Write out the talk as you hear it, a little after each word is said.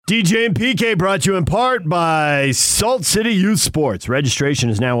DJ and PK brought to you in part by Salt City Youth Sports. Registration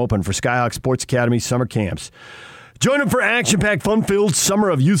is now open for Skyhawk Sports Academy summer camps. Join them for action-packed, fun-filled summer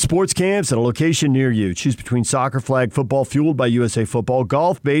of youth sports camps at a location near you. Choose between soccer, flag football, fueled by USA Football,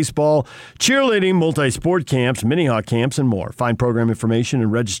 golf, baseball, cheerleading, multi-sport camps, mini-hawk camps, and more. Find program information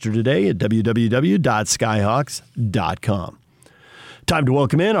and register today at www.skyhawks.com. Time to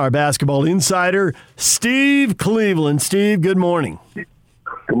welcome in our basketball insider, Steve Cleveland. Steve, good morning.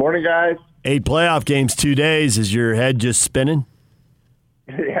 Good morning, guys. 8 playoff games, 2 days. Is your head just spinning?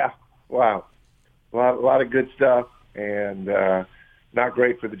 Yeah. Wow. A lot of good stuff, and not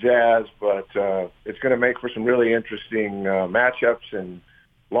great for the Jazz, but it's going to make for some really interesting matchups and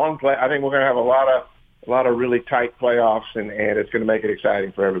long play. I think we're going to have a lot of really tight playoffs, and it's going to make it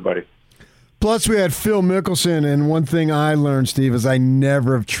exciting for everybody. Plus, we had Phil Mickelson, and one thing I learned, Steve, is I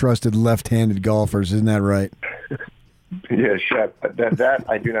never have trusted left-handed golfers. Isn't that right? Yeah, shut that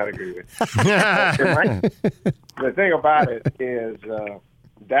I do not agree with. The thing about it is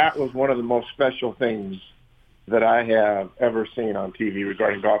that was one of the most special things that I have ever seen on TV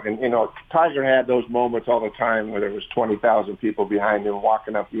regarding golf. And, Tiger had those moments all the time where there was 20,000 people behind him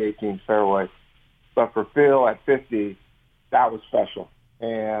walking up the 18th fairway. But for Phil at 50, that was special.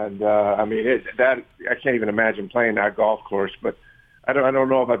 And, I can't even imagine playing that golf course. But I don't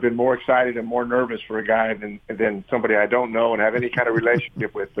know if I've been more excited and more nervous for a guy than somebody I don't know and have any kind of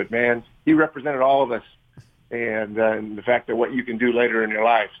relationship with. But, man, he represented all of us. And the fact that what you can do later in your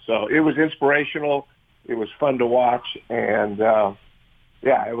life. So it was inspirational. It was fun to watch. And,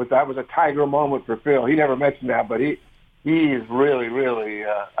 that was a Tiger moment for Phil. He never mentioned that, but he is really, really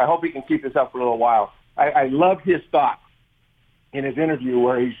I hope he can keep this up for a little while. I love his thought in his interview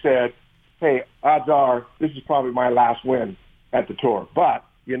where he said, hey, odds are this is probably my last win at the tour, but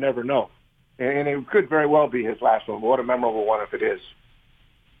you never know. And it could very well be his last one. But what a memorable one if it is.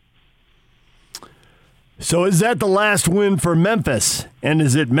 So is that the last win for Memphis? And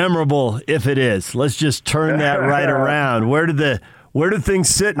is it memorable if it is? Let's just turn that right around. Where do things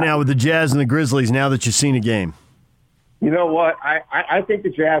sit now with the Jazz and the Grizzlies now that you've seen a game? You know what? I think the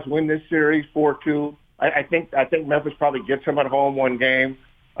Jazz win this series 4-2. I think Memphis probably gets them at home one game.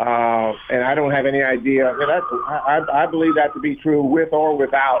 And I don't have any idea. I believe that to be true with or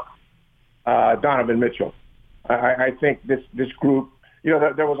without Donovan Mitchell. I think this group,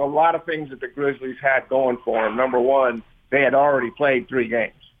 there was a lot of things that the Grizzlies had going for them. Number one, they had already played 3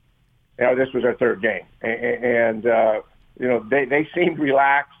 games. This was their 3rd game. And they seemed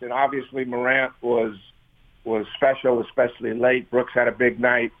relaxed, and obviously Morant was special, especially late. Brooks had a big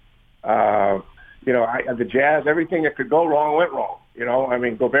night. The Jazz, everything that could go wrong went wrong.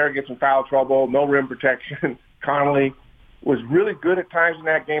 Gobert gets in foul trouble, no rim protection. Conley was really good at times in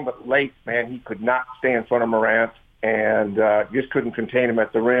that game, but late, man, he could not stay in front of Morant. And just couldn't contain him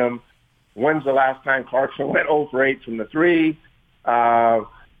at the rim. When's the last time Clarkson went 0 for 8 from the 3?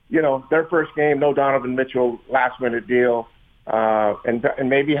 Their first game, no Donovan Mitchell, last-minute deal, and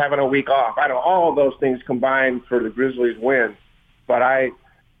maybe having a week off. I don't know, all of those things combined for the Grizzlies win. But I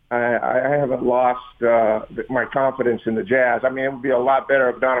haven't lost my confidence in the Jazz. It would be a lot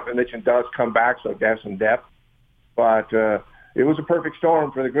better if Donovan Mitchell does come back so they have some depth. But it was a perfect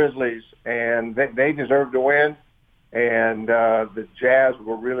storm for the Grizzlies, and they deserved to win. And the Jazz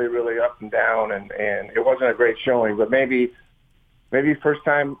were really, really up and down, and it wasn't a great showing. But maybe first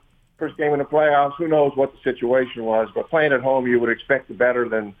game in the playoffs, who knows what the situation was. But playing at home, you would expect better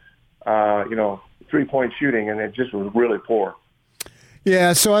than, 3-point shooting, and it just was really poor.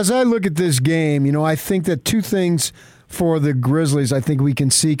 Yeah, so as I look at this game, I think that 2 things for the Grizzlies I think we can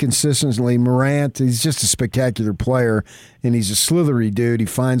see consistently. Morant, he's just a spectacular player, and he's a slithery dude. He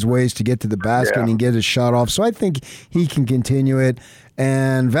finds ways to get to the basket and get his shot off. So I think he can continue it.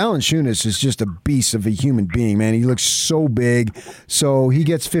 And Valanciunas is just a beast of a human being, man. He looks so big. So he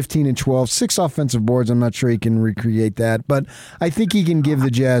gets 15 and 12, 6 offensive boards. I'm not sure he can recreate that, but I think he can give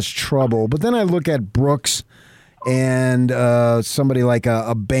the Jazz trouble. But then I look at Brooks and somebody like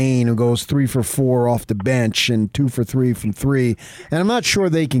a Bain who goes 3 for 4 off the bench and 2 for 3 from 3. And I'm not sure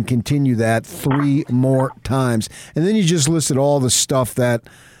they can continue that 3 more times. And then you just listed all the stuff that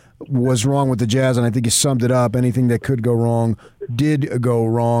was wrong with the Jazz, and I think you summed it up. Anything that could go wrong did go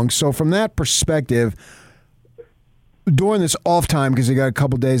wrong. So from that perspective, during this off time, because they got a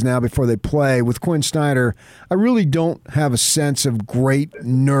couple days now before they play, with Quinn Snyder, I really don't have a sense of great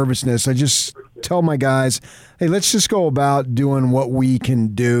nervousness. I just tell my guys, hey, let's just go about doing what we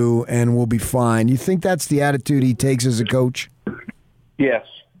can do, and we'll be fine. You think that's the attitude he takes as a coach? Yes.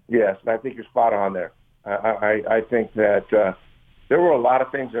 I think you're spot on there. I think that there were a lot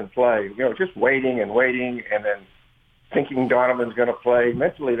of things in play. Just waiting, and then thinking Donovan's going to play.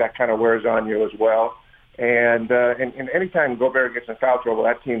 Mentally, that kind of wears on you as well. And anytime Gobert gets in foul trouble,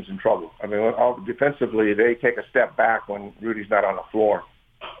 that team's in trouble. I mean, defensively, they take a step back when Rudy's not on the floor.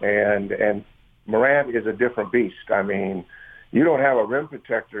 And Morant is a different beast. I mean, you don't have a rim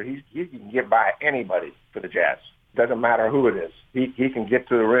protector. He can get by anybody for the Jazz. Doesn't matter who it is. He can get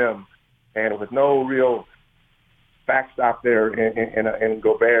to the rim, and with no real backstop there in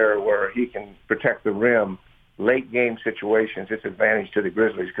Gobert where he can protect the rim, late game situations, it's advantage to the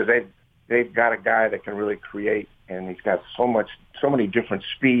Grizzlies because they've got a guy that can really create, and he's got so many different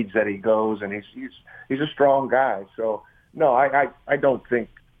speeds that he goes, and he's a strong guy. So no, I don't think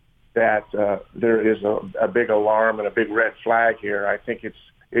that there is a big alarm and a big red flag here. I think it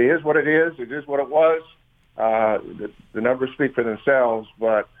is what it is. It is what it was. The numbers speak for themselves,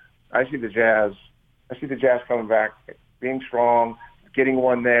 but I see the Jazz coming back, being strong, getting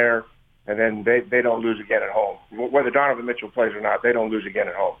one there, and then they don't lose again at home. Whether Donovan Mitchell plays or not, they don't lose again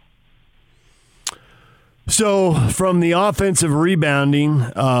at home. So from the offensive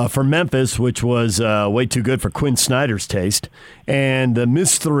rebounding for Memphis, which was way too good for Quinn Snyder's taste, and the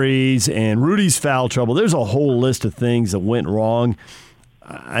missed threes and Rudy's foul trouble, there's a whole list of things that went wrong.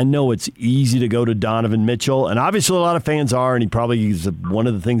 I know it's easy to go to Donovan Mitchell, and obviously a lot of fans are, and he probably is one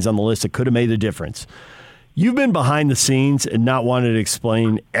of the things on the list that could have made a difference. You've been behind the scenes and not wanted to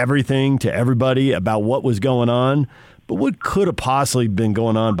explain everything to everybody about what was going on, but what could have possibly been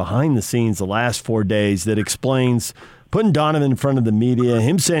going on behind the scenes the last 4 days that explains putting Donovan in front of the media,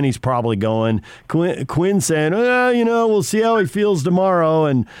 him saying he's probably going, Quinn saying, we'll see how he feels tomorrow,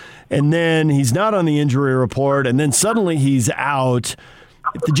 and then he's not on the injury report, and then suddenly he's out.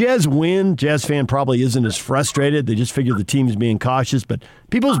 If the Jazz win, Jazz fan probably isn't as frustrated. They just figure the team's being cautious, but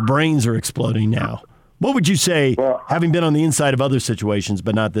people's brains are exploding now. What would you say, having been on the inside of other situations,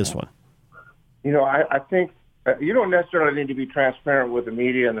 but not this one? I think you don't necessarily need to be transparent with the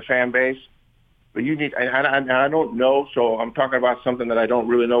media and the fan base, but you need, and I don't know, so I'm talking about something that I don't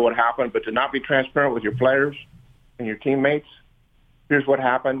really know what happened, but to not be transparent with your players and your teammates, here's what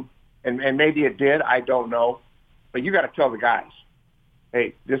happened, and maybe it did, I don't know, but you got to tell the guys,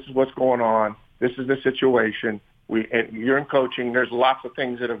 hey, this is what's going on. This is the situation. You're in coaching. There's lots of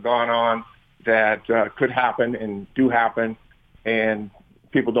things that have gone on that could happen and do happen, and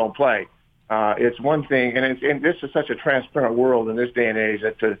people don't play. It's one thing, and this is such a transparent world in this day and age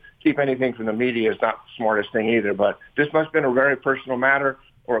that to keep anything from the media is not the smartest thing either. But this must have been a very personal matter,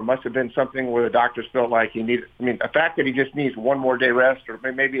 or it must have been something where the doctors felt like he needed. I mean, the fact that he just needs one more day rest, or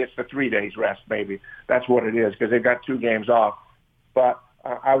maybe it's the 3 days rest. Maybe that's what it is because they've got 2 games off. But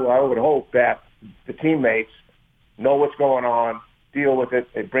I would hope that the teammates know what's going on, deal with it.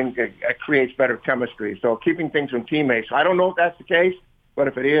 It creates better chemistry. So keeping things from teammates. I don't know if that's the case, but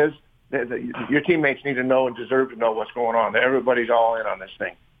if it is, your teammates need to know and deserve to know what's going on. Everybody's all in on this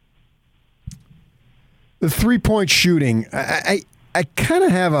thing. The 3-point shooting, I kind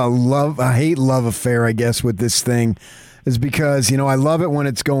of have a hate-love affair, I guess, with this thing, is because, I love it when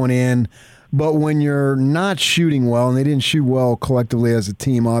it's going in. But when you're not shooting well, and they didn't shoot well collectively as a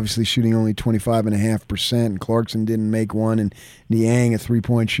team, obviously shooting only 25.5%, and Clarkson didn't make one, and Niang, a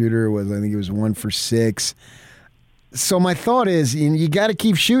 3-point shooter, I think it was 1 for 6. So my thought is, you got to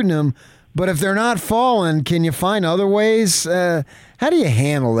keep shooting them, but if they're not falling, can you find other ways? How do you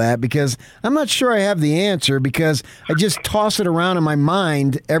handle that? Because I'm not sure I have the answer, because I just toss it around in my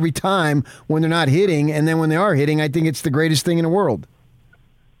mind every time when they're not hitting, and then when they are hitting, I think it's the greatest thing in the world.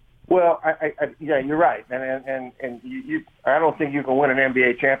 Well, yeah, you're right, and I don't think you can win an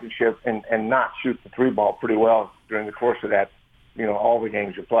NBA championship and not shoot the 3 ball pretty well during the course of that, all the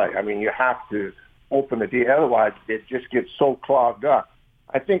games you play. I mean, you have to open the D, otherwise it just gets so clogged up.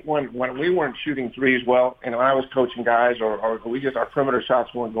 I think when we weren't shooting threes well, and when I was coaching guys, or our perimeter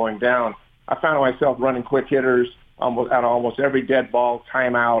shots weren't going down, I found myself running quick hitters almost every dead ball,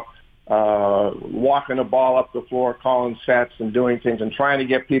 timeout. Walking the ball up the floor, calling sets and doing things and trying to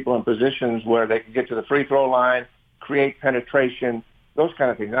get people in positions where they can get to the free throw line, create penetration, those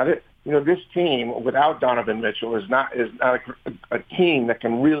kind of things. Now, this team without Donovan Mitchell is not a team that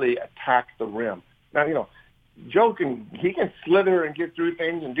can really attack the rim. Now, Joe can slither and get through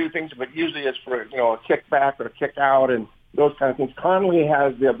things and do things, but usually it's for, a kick back or a kick out and those kind of things. Conley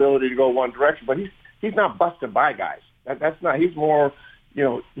has the ability to go one direction, but he's not busted by guys. That's not, he's more,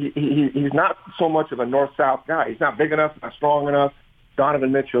 he's not so much of a north-south guy. He's not big enough, not strong enough.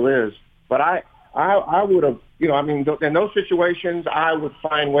 Donovan Mitchell is. But I would have, in those situations, I would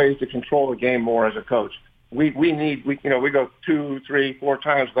find ways to control the game more as a coach. We go 2, 3, 4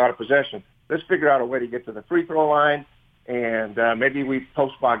 times without a possession. Let's figure out a way to get to the free throw line, and maybe we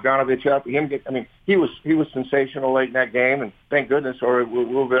post Bogdanovich up. He was sensational late in that game, and thank goodness, or it would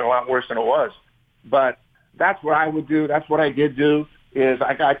have been a lot worse than it was. But that's what I would do. That's what I did do. Is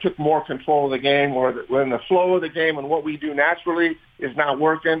I took more control of the game, or when the flow of the game and what we do naturally is not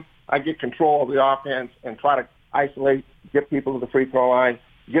working, I get control of the offense and try to isolate, get people to the free throw line,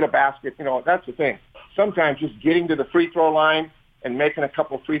 get a basket. That's the thing. Sometimes just getting to the free throw line and making a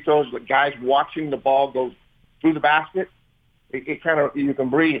couple of free throws with guys watching the ball go through the basket, it kind of, you can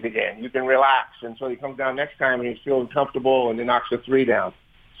breathe again. You can relax. And so he comes down next time and he's feeling comfortable and he knocks the three down.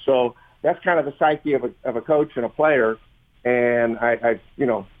 So that's kind of the psyche of a coach and a player. And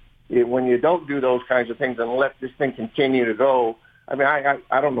when you don't do those kinds of things and let this thing continue to go,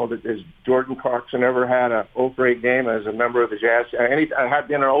 I don't know that there's Jordan Clarkson ever had a 0 for 8 game as a member of the Jazz. I had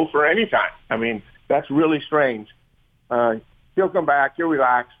been an 0 for any time. That's really strange. He'll come back, he'll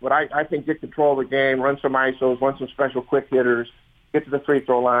relax, but I think get control of the game, run some ISOs, run some special quick hitters, get to the free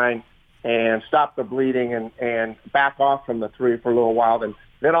throw line, and stop the bleeding and back off from the three for a little while. And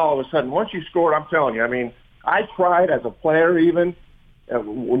then all of a sudden, once you scored, I'm telling you, I tried as a player even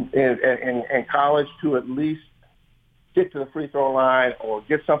in college to at least get to the free throw line or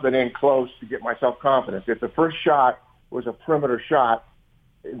get something in close to get myself confidence. If the first shot was a perimeter shot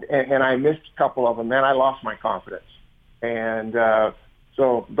and I missed a couple of them, then I lost my confidence. And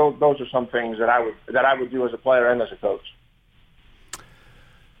so those are some things that I would do as a player and as a coach.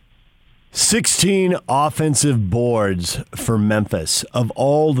 16 offensive boards for Memphis. Of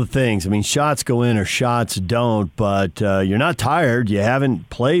all the things, shots go in or shots don't, but you're not tired. You haven't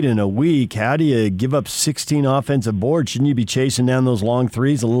played in a week. How do you give up 16 offensive boards? Shouldn't you be chasing down those long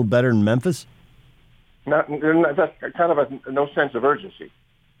threes a little better than Memphis? That's kind of no sense of urgency.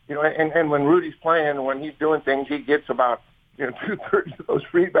 And when Rudy's playing, when he's doing things, he gets about 2/3 of those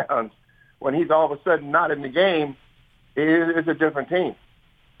rebounds. When he's all of a sudden not in the game, it's a different team.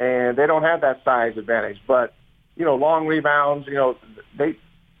 And they don't have that size advantage. But, long rebounds,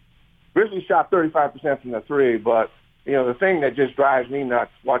 Grizzlies shot 35% from the three. But, the thing that just drives me nuts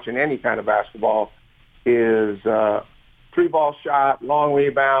watching any kind of basketball is three-ball shot, long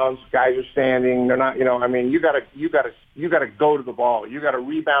rebounds, guys are standing. They're not, you got to go to the ball. You got to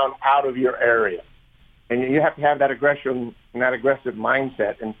rebound out of your area. And you have to have that aggression and that aggressive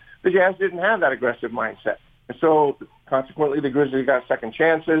mindset. And the Jazz didn't have that aggressive mindset. And so, consequently, the Grizzlies got second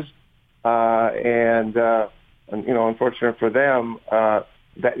chances, and unfortunate for them,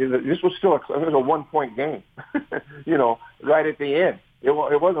 this was still a 1-point game, right at the end. It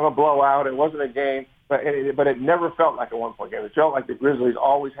wasn't a blowout. It wasn't a game, but it never felt like a 1-point game. It felt like the Grizzlies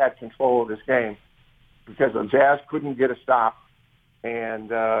always had control of this game because the Jazz couldn't get a stop,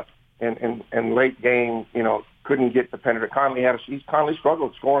 and late game, couldn't get the penetrator. Conley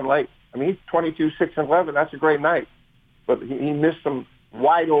struggled scoring late. He's 22, 6, and 11. That's a great night. But he missed some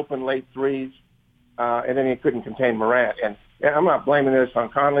wide-open late threes, and then he couldn't contain Morant. And I'm not blaming this on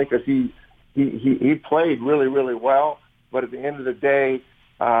Conley because he played really, really well. But at the end of the day,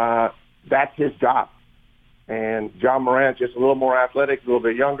 that's his job. And John Morant, just a little more athletic, a little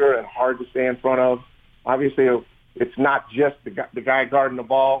bit younger, and hard to stay in front of. Obviously, it's not just the guy guarding the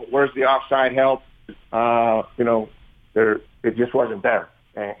ball. Where's the offside help? It just wasn't there.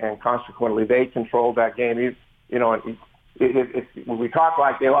 And consequently, they controlled that game. When we talk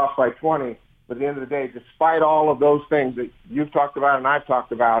like they lost by 20, but at the end of the day, despite all of those things that you've talked about and I've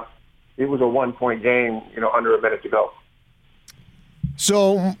talked about, it was a 1-point game, under a minute to go.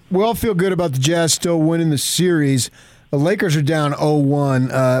 So we all feel good about the Jazz still winning the series. The Lakers are down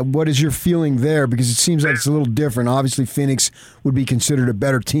 0-1. What is your feeling there? Because it seems like it's a little different. Obviously, Phoenix would be considered a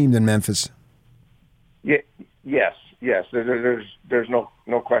better team than Memphis. Yes. There's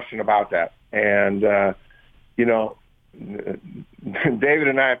no question about that. And, David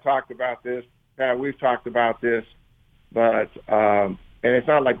and I have talked about this. We've talked about this. But, and it's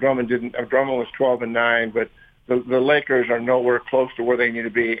not like Drummond was 12-9, but the Lakers are nowhere close to where they need to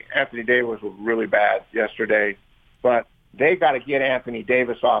be. Anthony Davis was really bad yesterday. But they got to get Anthony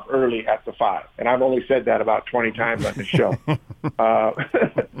Davis off early at the 5. And I've only said that about 20 times on the show. And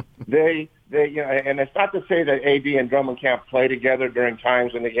it's not to say that AD and Drummond can't play together during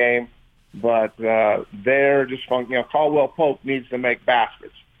times in the game, but they're just Caldwell Pope needs to make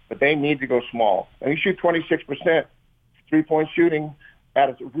baskets, but they need to go small. And you shoot 26% three-point shooting at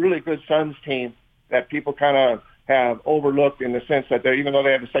a really good Suns team that people kind of have overlooked in the sense that even though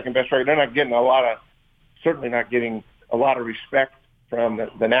they have the second best record, they're not getting certainly not getting a lot of respect from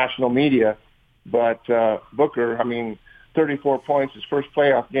the national media. But Booker, 34 points, his first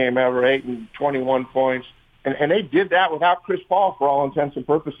playoff game ever, 8 and 21 points. And they did that without Chris Paul for all intents and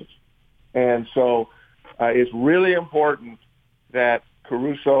purposes. And so it's really important that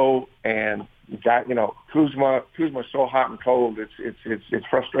Caruso and Kuzma's so hot and cold. It's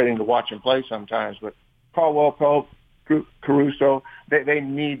frustrating to watch him play sometimes. But Caldwell Pope, Caruso, they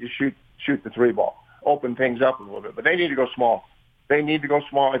need to shoot the three ball, open things up a little bit. But they need to go small. They need to go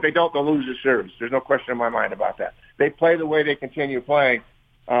small. If they don't, they'll lose the series. There's no question in my mind about that. They play the way they continue playing,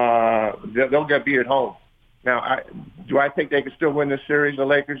 they'll get beat at home. Now, do I think they can still win this series, the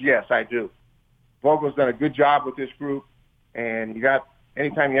Lakers? Yes, I do. Vogel's done a good job with this group, and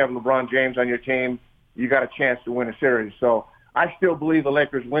anytime you have LeBron James on your team, you got a chance to win a series. So I still believe the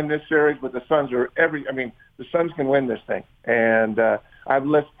Lakers win this series, but the Suns the Suns can win this thing. And I've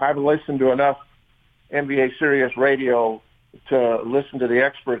listened to enough NBA Sirius radio to listen to the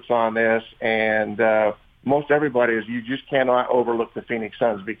experts on this, and most everybody you just cannot overlook the Phoenix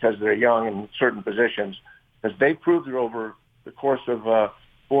Suns because they're young in certain positions, because they proved it over the course of 4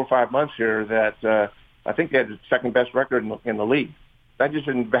 or 5 months here that I think they had the second best record in the league. That just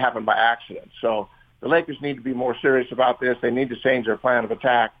didn't happen by accident. So the Lakers need to be more serious about this. They need to change their plan of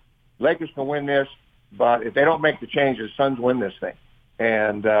attack. Lakers can win this, but if they don't make the changes, Suns win this thing.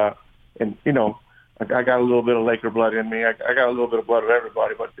 And I got a little bit of Laker blood in me. I got a little bit of blood of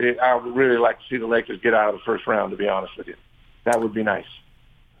everybody, but I would really like to see the Lakers get out of the first round, to be honest with you. That would be nice.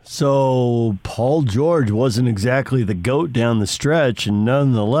 So Paul George wasn't exactly the GOAT down the stretch, and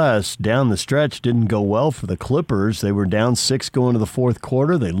nonetheless, down the stretch didn't go well for the Clippers. They were down 6 going to the fourth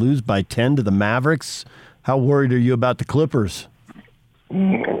quarter. They lose by 10 to the Mavericks. How worried are you about the Clippers?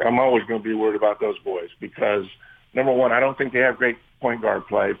 I'm always going to be worried about those boys because, number one, I don't think they have great point guard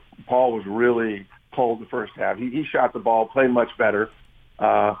play. Paul was really cold the first half. He shot the ball, played much better.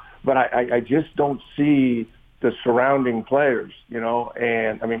 But I just don't see the surrounding players,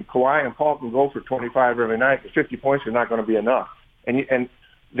 And, Kawhi and Paul can go for 25 every night, but 50 points is not going to be enough. And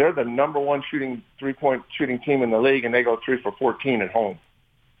they're the number one three-point shooting team in the league, and they go 3 for 14 at home.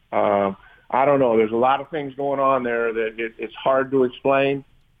 I don't know. There's a lot of things going on there that it's hard to explain,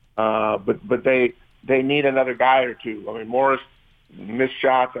 but they need another guy or two. Morris missed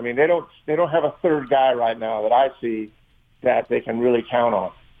shots. They don't have a third guy right now that I see that they can really count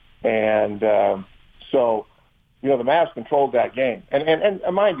on. And so, the Mavs controlled that game. And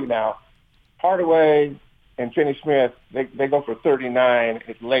mind you now, Hardaway and Finney Smith, they go for 39.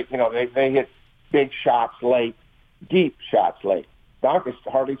 It's late. They hit big shots late, deep shots late. Doncic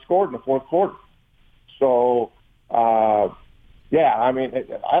hardly scored in the fourth quarter. So, I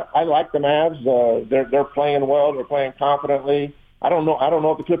like the Mavs. They're playing well. They're playing confidently. I don't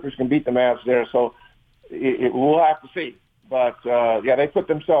know if the Clippers can beat the Mavs there. So we'll have to see. But they put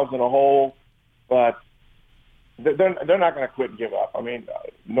themselves in a hole. But they're not going to quit and give up.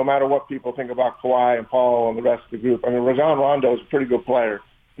 No matter what people think about Kawhi and Paul and the rest of the group. Rajon Rondo is a pretty good player.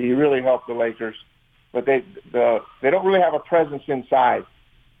 He really helped the Lakers. But they don't really have a presence inside,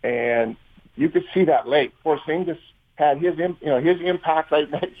 and you could see that late. Porzingis had his impact late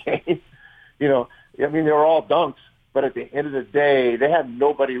in that game. They were all dunks, but at the end of the day, they had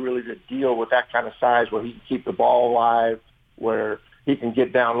nobody really to deal with that kind of size where he can keep the ball alive, where he can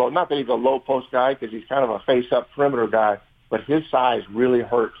get down low. Not that he's a low post guy because he's kind of a face-up perimeter guy, but his size really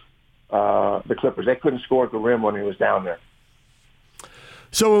hurt the Clippers. They couldn't score at the rim when he was down there.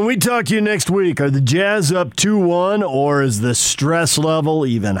 So when we talk to you next week, are the Jazz up 2-1, or is the stress level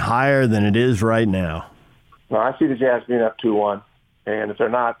even higher than it is right now? No, I see the Jazz being up 2-1, and if they're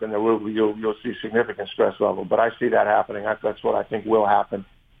not, then you'll see significant stress level. But I see that happening. That's what I think will happen,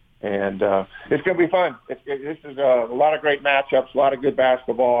 and it's going to be fun. This is a lot of great matchups, a lot of good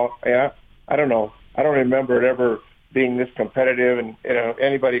basketball. Yeah, I don't know. I don't remember it ever being this competitive, and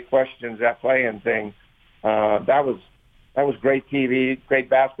anybody questions that play-in thing. That was great TV, great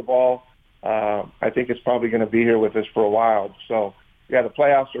basketball. I think it's probably going to be here with us for a while. So, the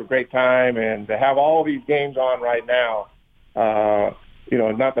playoffs are a great time, and to have all these games on right now,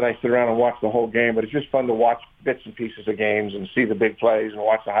 not that I sit around and watch the whole game, but it's just fun to watch bits and pieces of games and see the big plays and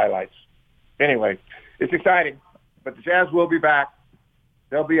watch the highlights. Anyway, it's exciting, but the Jazz will be back.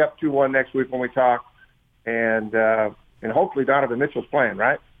 They'll be up 2-1 next week when we talk, and hopefully Donovan Mitchell's playing,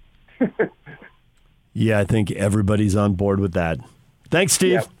 right? Yeah, I think everybody's on board with that. Thanks,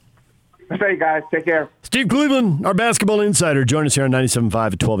 Steve. Yep. Hey, guys. Take care. Steve Cleveland, our basketball insider. Join us here on 97.5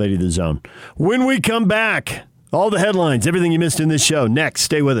 at 1280 The Zone. When we come back, all the headlines, everything you missed in this show. Next,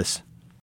 stay with us.